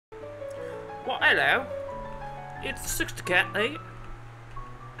Well, hello. It's 6 Cat 8.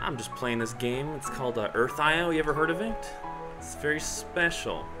 I'm just playing this game. It's called Earth.io. You ever heard of it? It's very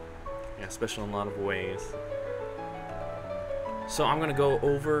special. Yeah, special in a lot of ways. So I'm gonna go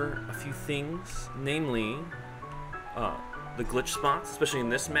over a few things, namely the glitch spots, especially in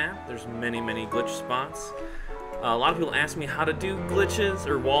this map. There's many glitch spots. A lot of people ask me how to do glitches,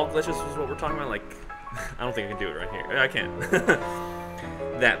 or wall glitches is what we're talking about. Like, I don't think I can do it right here. I can.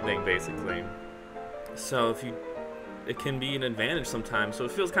 That thing, basically. So it can be an advantage sometimes. So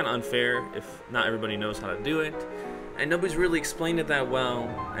it feels kind of unfair if not everybody knows how to do it, and nobody's really explained it that well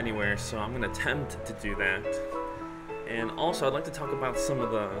anywhere. So I'm gonna attempt to do that. And also, I'd like to talk about some of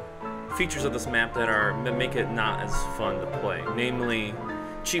the features of this map that make it not as fun to play. Namely,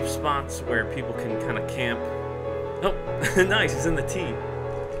 cheap spots where people can kind of camp. Oh, nice, he's in the T.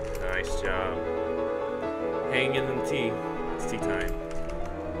 Nice job. Hanging in the T. It's tea time.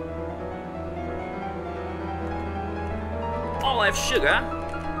 I'll have sugar.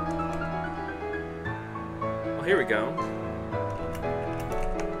 Oh, here we go.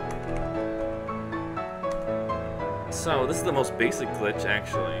 So, this is the most basic glitch,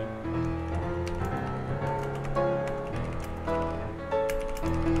 actually.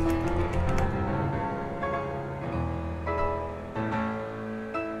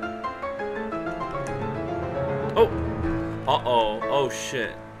 Oh! Uh-oh. Oh,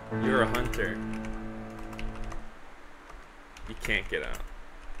 shit. You're a hunter. You can't get out.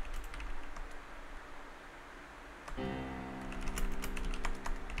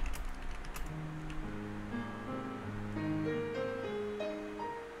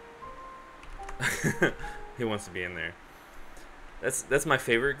 He wants to be in there. That's my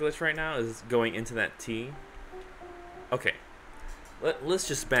favorite glitch right now, is going into that T. Okay. Let's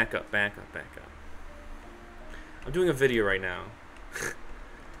just back up. I'm doing a video right now.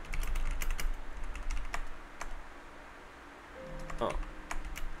 Oh.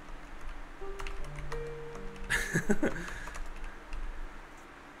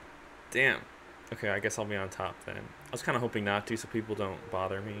 Damn. Okay, I guess I'll be on top then. I was kind of hoping not to, so people don't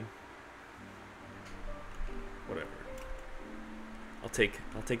bother me. Whatever. I'll take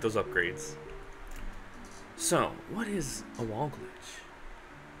those upgrades. So, what is a wall glitch?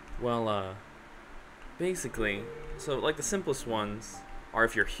 Well, basically, so like the simplest ones are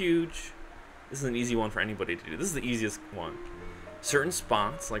if you're huge. This is an easy one for anybody to do. This is the easiest one. Certain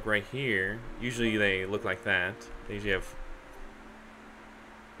spots, like right here, usually they look like that. They usually have,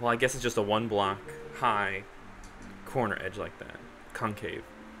 well, I guess it's just a 1 block high corner edge like that, concave.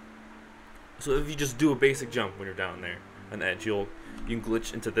 So if you just do a basic jump when you're down there, an edge, you can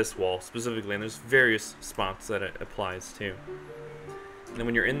glitch into this wall specifically, and there's various spots that it applies to. And then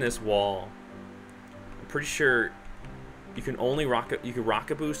when you're in this wall, I'm pretty sure you can only rocket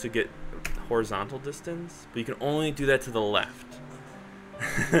boost to get horizontal distance, but you can only do that to the left.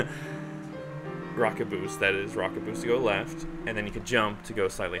 Rocket boost, that is, rocket boost to go left, and then you can jump to go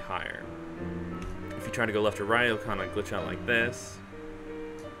slightly higher. If you try to go left or right, it'll kind of glitch out like this.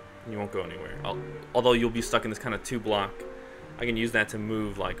 You won't go anywhere. Although you'll be stuck in this kind of 2 block. I can use that to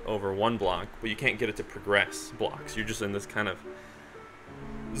move like over 1 block, but you can't get it to progress blocks. You're just in this kind of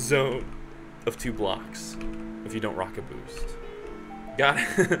zone of 2 blocks if you don't rocket boost. Got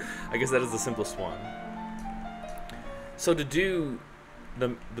it? I guess that is the simplest one. So to do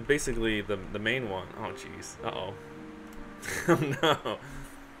basically the main one. Oh jeez. Uh-oh. Oh no.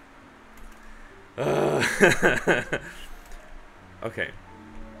 Okay.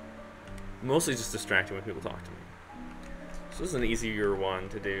 Mostly just distracting when people talk to me. So this is an easier one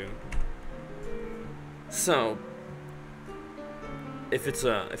to do. So if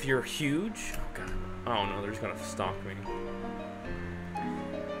you're huge, oh god, oh no, they're just gonna stalk me.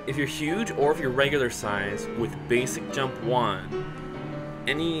 If you're huge or if you're regular size with basic jump 1,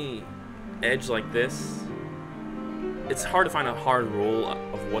 any edge like this, it's hard to find a hard rule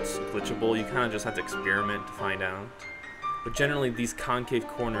of what's glitchable. You kind of just have to experiment to find out. But generally, these concave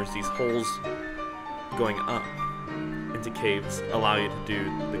corners, these holes going up into caves, allow you to do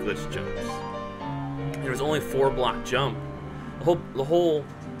the glitch jumps. And there's only 4 block jump. The whole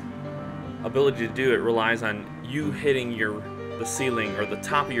ability to do it relies on you hitting the ceiling or the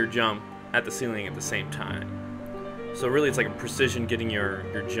top of your jump at the ceiling at the same time. So really, it's like a precision getting your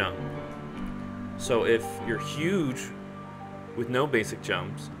jump. So if you're huge with no basic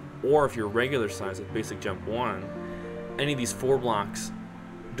jumps, or if you're regular size with basic jump 1, any of these 4 blocks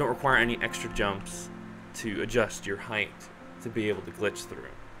don't require any extra jumps to adjust your height to be able to glitch through.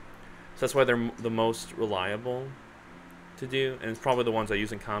 So that's why they're the most reliable to do, and it's probably the ones I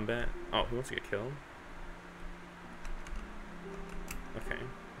use in combat. Oh, who wants to get killed? Okay.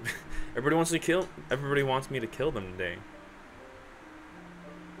 Everybody wants me to kill them today.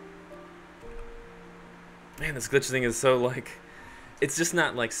 Man, this glitch thing is so, like, it's just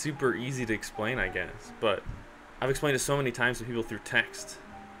not, like, super easy to explain, I guess. But I've explained it so many times to people through text.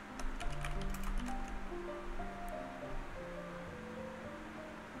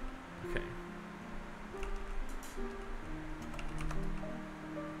 Okay.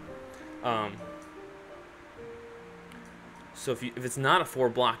 So if it's not a 4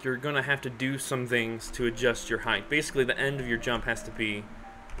 block, you're gonna have to do some things to adjust your height. Basically, the end of your jump has to be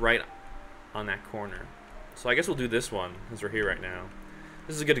right on that corner. So I guess we'll do this one, since we're here right now.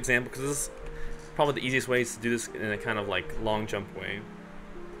 This is a good example, because this is probably the easiest way to do this in a kind of like long jump way.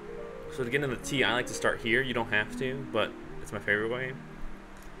 So to get into the T, I like to start here. You don't have to, but it's my favorite way.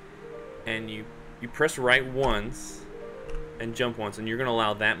 And you press right once and jump once, and you're gonna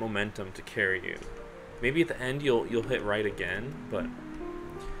allow that momentum to carry you. Maybe at the end you'll hit right again, but...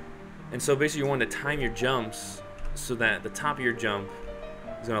 And so basically you want to time your jumps so that the top of your jump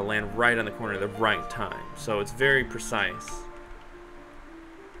is going to land right on the corner at the right time. So it's very precise.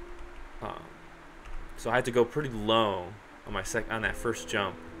 So I had to go pretty low on on that first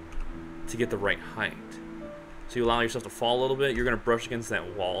jump to get the right height. So you allow yourself to fall a little bit. You're going to brush against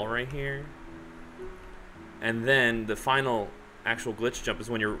that wall right here. And then the final actual glitch jump is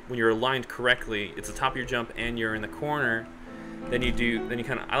when you're aligned correctly. It's the top of your jump and you're in the corner. Then you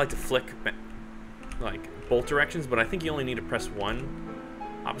kind of, I like to flick like both directions, but I think you only need to press one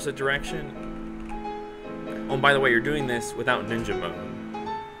opposite direction. Oh, and by the way, you're doing this without ninja mode.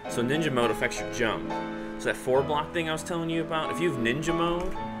 So ninja mode affects your jump. So that 4 block thing I was telling you about, if you have ninja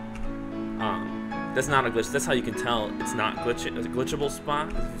mode, that's not a glitch. That's how you can tell it's not a glitchable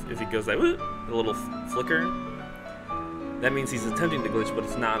spot. If it goes like a little flicker, that means he's attempting to glitch, but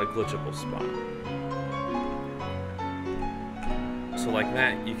it's not a glitchable spot. So like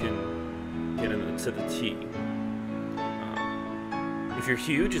that, you can get into the T. If you're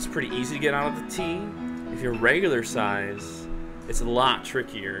huge, it's pretty easy to get out of the T. If you're regular size, it's a lot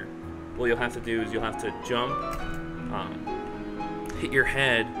trickier. What you'll have to do is you'll have to jump, hit your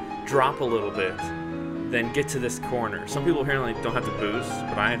head, drop a little bit, then get to this corner. Some people apparently don't have to boost,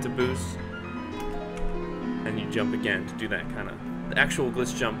 but I have to boost. And you jump again to do that kind of... The actual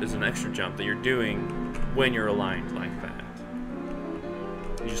glitch jump is an extra jump that you're doing when you're aligned like that.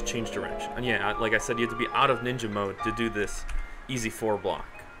 You just change direction. And yeah, like I said, you have to be out of ninja mode to do this easy 4 block.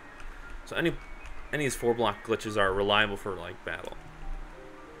 So any of these 4 block glitches are reliable for like battle.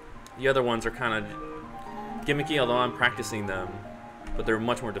 The other ones are kind of gimmicky, although I'm practicing them, but they're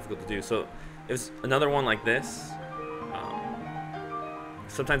much more difficult to do. So if it's another one like this,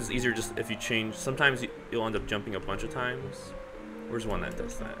 sometimes it's easier just if you change. Sometimes you'll end up jumping a bunch of times. Where's one that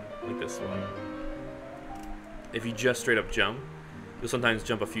does that? Like this one. If you just straight up jump, you'll sometimes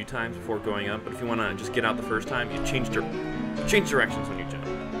jump a few times before going up. But if you want to just get out the first time, you change directions when you jump.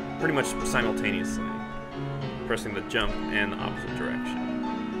 Pretty much simultaneously. Pressing the jump and the opposite direction.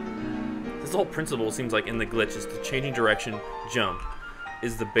 This whole principle seems like in the glitch is the changing direction jump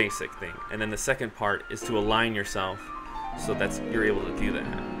is the basic thing. And then the second part is to align yourself so you're able to do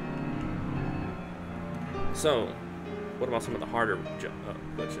that. So, what about some of the harder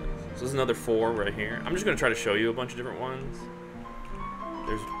glitches? So this is another 4 right here. I'm just going to try to show you a bunch of different ones.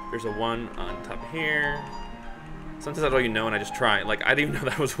 There's a one on top here. Sometimes I don't even know and I just try. Like, I didn't even know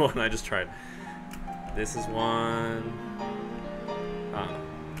that was one, I just tried. This is one.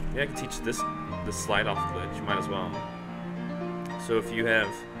 Yeah, I can teach this slide off glitch, you might as well. So if you have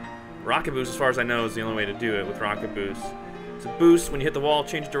rocket boost, as far as I know, is the only way to do it with rocket boost. It's a boost, when you hit the wall,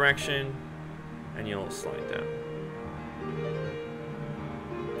 change direction, and you'll slide down.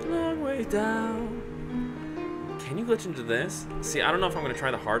 Long way down. Can you glitch into this? See, I don't know if I'm going to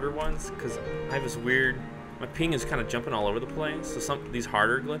try the harder ones, because I have this weird... My ping is kind of jumping all over the place, so these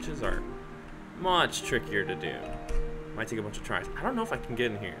harder glitches are much trickier to do. Might take a bunch of tries. I don't know if I can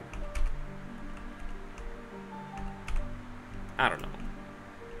get in here. I don't know.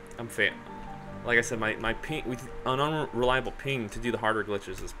 I'm fail. Like I said, my ping with an unreliable ping to do the harder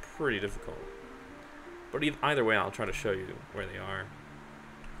glitches is pretty difficult. But either way, I'll try to show you where they are.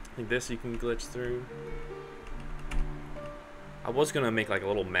 I think this you can glitch through. I was gonna make like a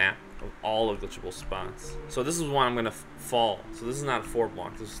little map of all the glitchable spots. So this is one I'm gonna fall. So this is not a 4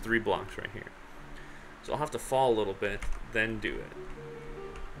 block. This is 3 blocks right here. So I'll have to fall a little bit, then do it.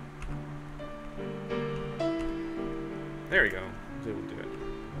 There we go. I was able to do it.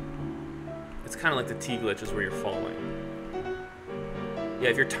 It's kind of like the T glitches where you're falling. Yeah,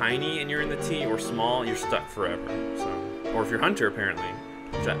 if you're tiny and you're in the T or small, you're stuck forever. So, or if you're Hunter, apparently,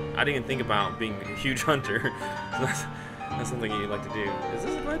 which I didn't even think about being a huge Hunter. So that's something you'd like to do. Is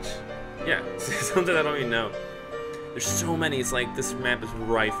this a glitch? Yeah, something I don't even know. There's so many, it's like this map is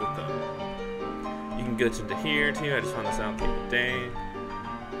rife with them. You can glitch into here too, I just found this out the other day.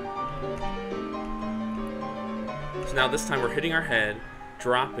 So now this time we're hitting our head,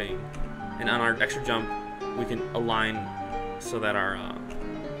 dropping, and on our extra jump we can align so that our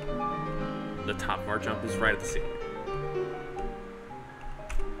the top of our jump is right at the ceiling.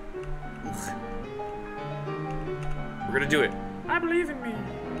 We're gonna do it. I believe in me.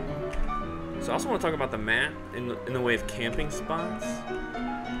 So I also want to talk about the map in the way of camping spots.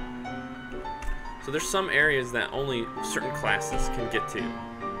 So there's some areas that only certain classes can get to.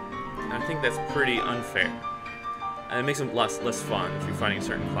 And I think that's pretty unfair. And it makes them less fun if you're fighting a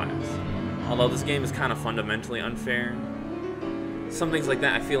certain class. Although this game is kind of fundamentally unfair. Some things like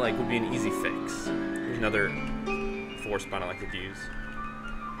that I feel like would be an easy fix. There's another 4 spot I like to use.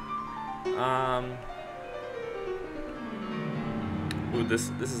 Ooh, this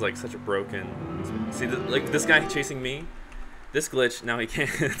is like such a broken. See, like this guy chasing me, this glitch now he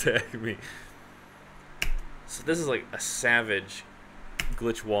can't attack me. So this is like a savage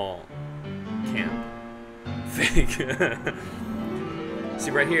glitch wall camp. Fake.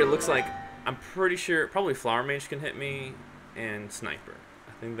 See right here, it looks like I'm pretty sure probably Flower Mage can hit me and Sniper.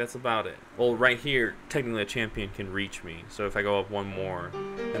 I think that's about it. Well, right here, technically a champion can reach me. So if I go up one more,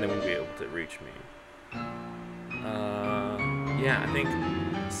 then they wouldn't be able to reach me. Yeah, I think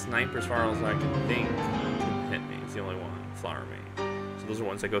Sniper, as far as I can think, can hit me. It's the only one. Flower Mage. So those are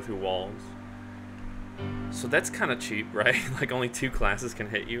ones that go through walls. So that's kind of cheap, right? Like only 2 classes can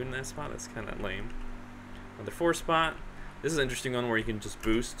hit you in that spot. That's kind of lame. Another 4 spot. This is an interesting one where you can just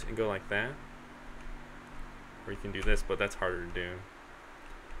boost and go like that. Or you can do this, but that's harder to do.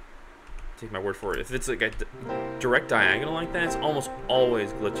 Take my word for it. If it's like a direct diagonal like that, it's almost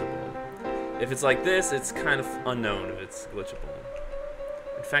always glitchable. If it's like this, it's kind of unknown if it's glitchable.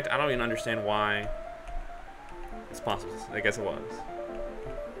 In fact, I don't even understand why it's possible. I guess it was.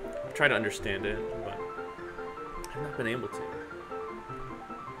 I've tried to understand it, but I've not been able to.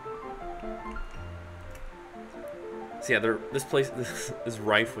 So yeah, this place is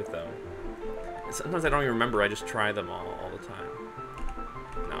rife with them. And sometimes I don't even remember, I just try them all the time.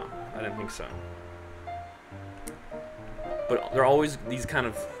 No, I didn't think so. But there are always these kind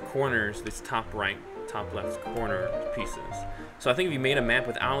of corners, these top right, top left corner pieces. So I think if you made a map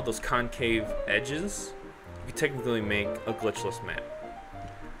without those concave edges, you could technically make a glitchless map.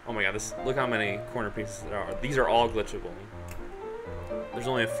 Oh my god, look how many corner pieces there are. These are all glitchable. There's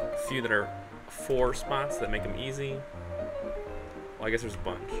only a few that are 4 spots that make them easy. Well, I guess there's a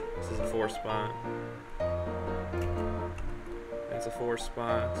bunch. This is a 4 spot. That's a 4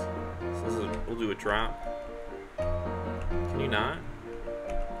 spot. So we'll do a drop. Can you not?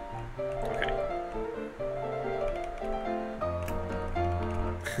 Okay.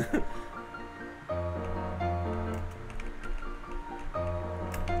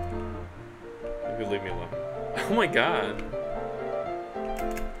 You could leave me alone. Oh my god.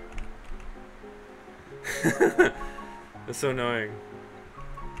 That's so annoying.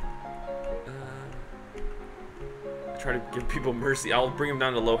 I try to give people mercy. I'll bring them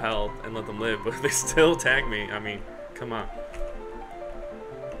down to low health and let them live, but if they still attack me, I mean, come on.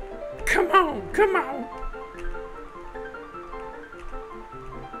 Come on! Come on!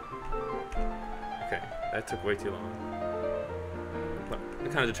 Okay, that took way too long. But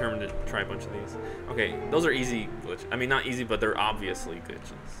I'm kind of determined to try a bunch of these. Okay, those are easy glitch. I mean, not easy, but they're obviously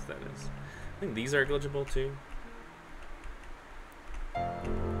glitches. That is. I think these are glitchable too.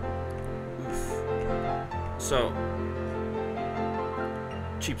 Oof. So,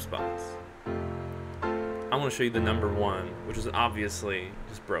 cheap spots. I want to show you the number 1, which is obviously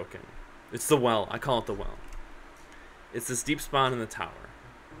just broken. It's the well. I call it the well. It's this deep spot in the tower.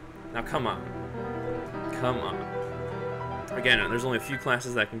 Now, come on. Come on. Again, there's only a few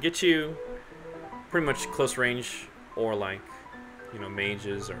classes that can get you. Pretty much close range or like, you know,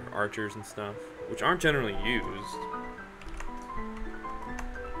 mages or archers and stuff, which aren't generally used.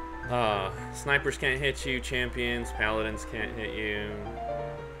 Snipers can't hit you. Champions, paladins can't hit you.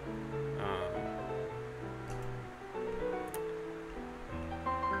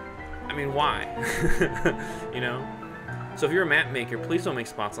 I mean, why? You know? So if you're a map maker, please don't make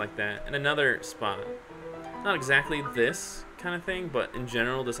spots like that. And another spot, not exactly this kind of thing, but in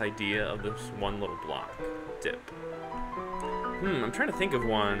general, this idea of this one little block dip. I'm trying to think of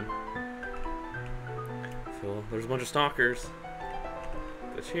one. So there's a bunch of stalkers.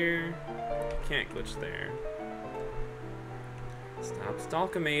 Glitch here. Can't glitch there. Stop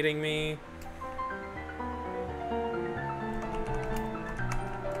stalkamating me.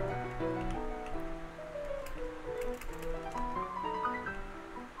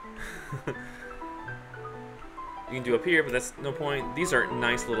 You can do up here, but that's no point. These are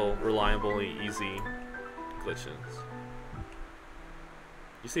nice little, reliably easy glitches.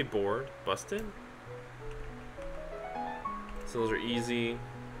 You say bored? Busted? So those are easy.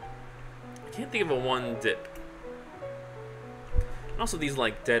 I can't think of a one dip. And also these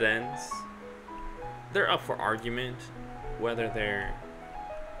like dead ends. They're up for argument whether they're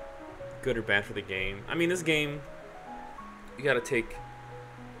good or bad for the game. I mean, this game, you gotta take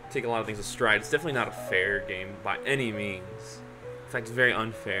a lot of things astride. It's definitely not a fair game by any means. In fact, it's very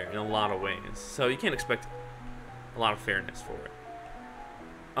unfair in a lot of ways. So you can't expect a lot of fairness for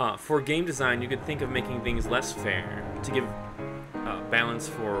it. For game design, you could think of making things less fair to give balance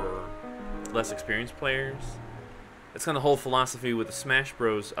for less experienced players. That's kind of the whole philosophy with the Smash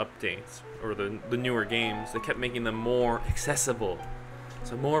Bros. Updates, or the newer games. They kept making them more accessible,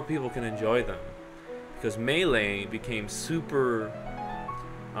 so more people can enjoy them. Because Melee became super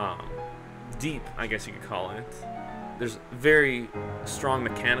deep, I guess you could call it. There's very strong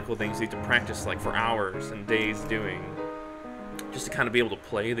mechanical things you have to practice like for hours and days doing, just to kind of be able to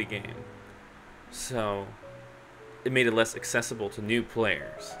play the game. So it made it less accessible to new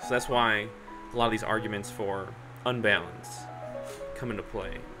players. So that's why a lot of these arguments for unbalance come into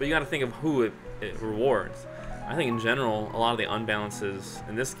play. But you got to think of who it rewards. I think in general, a lot of the unbalances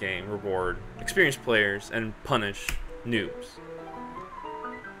in this game reward experienced players and punish noobs.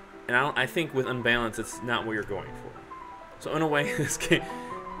 And I think with unbalance, it's not what you're going for. So in a way, this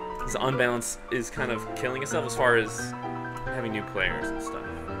unbalance is kind of killing itself as far as having new players and stuff.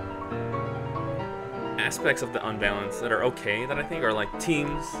 Aspects of the unbalance that are okay, that I think, are like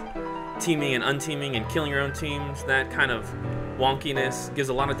teams, teaming and unteaming and killing your own teams. That kind of wonkiness gives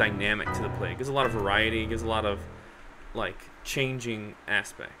a lot of dynamic to the play. It gives a lot of variety, gives a lot of like changing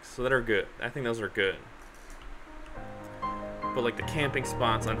aspects. So that are good. I think those are good. But like the camping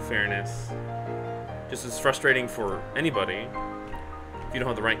spots, unfairness, just as frustrating for anybody. If you don't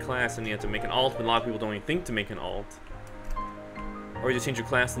have the right class and you have to make an alt, but a lot of people don't even think to make an alt. Or you just change your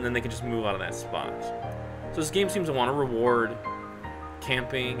class and then they can just move out of that spot. So this game seems to want to reward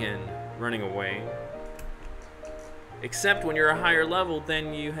camping and running away. Except when you're a higher level,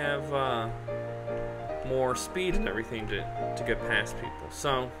 then you have more speed and everything to get past people.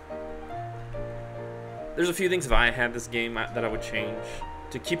 So there's a few things if I had this game that I would change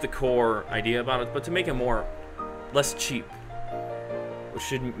to keep the core idea about it, but to make it less cheap, which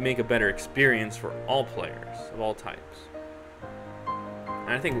should make a better experience for all players of all types. And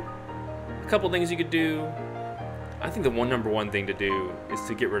I think a couple things you could do. I think the number one thing to do is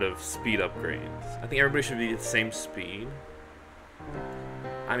to get rid of speed upgrades. I think everybody should be at the same speed.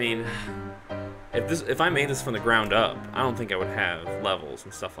 I mean, if I made this from the ground up, I don't think I would have levels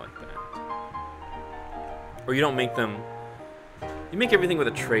and stuff like that. Or you don't make them. You make everything with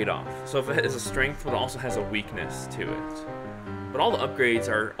a trade-off. So if it has a strength, but it also has a weakness to it. But all the upgrades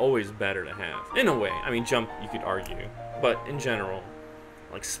are always better to have, in a way. I mean, jump, you could argue, but in general.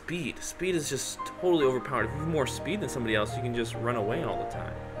 Like speed. Speed is just totally overpowered. If you have more speed than somebody else, you can just run away all the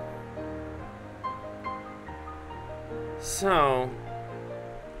time. So,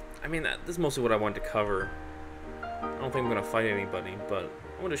 I mean, this is mostly what I wanted to cover. I don't think I'm going to fight anybody, but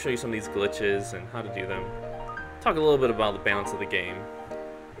I want to show you some of these glitches and how to do them. Talk a little bit about the balance of the game.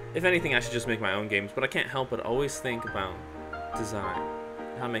 If anything, I should just make my own games, but I can't help but always think about design,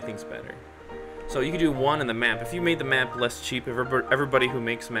 how to make things better. So you could do one in the map. If you made the map less cheap, everybody who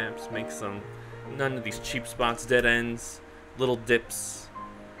makes maps makes them. None of these cheap spots, dead ends, little dips.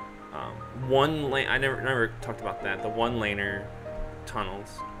 One lane. I never talked about that. The one-laner tunnels,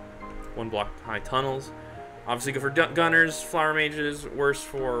 one block high tunnels. Obviously good for gunners, flower mages. Worse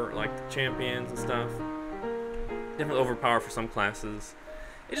for like champions and stuff. Definitely overpowered for some classes.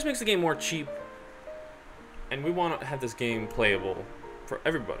 It just makes the game more cheap. And we want to have this game playable for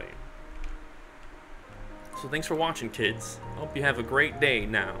everybody. So thanks for watching, kids. Hope you have a great day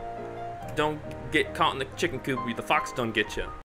now. Don't get caught in the chicken coop where the fox don't get you.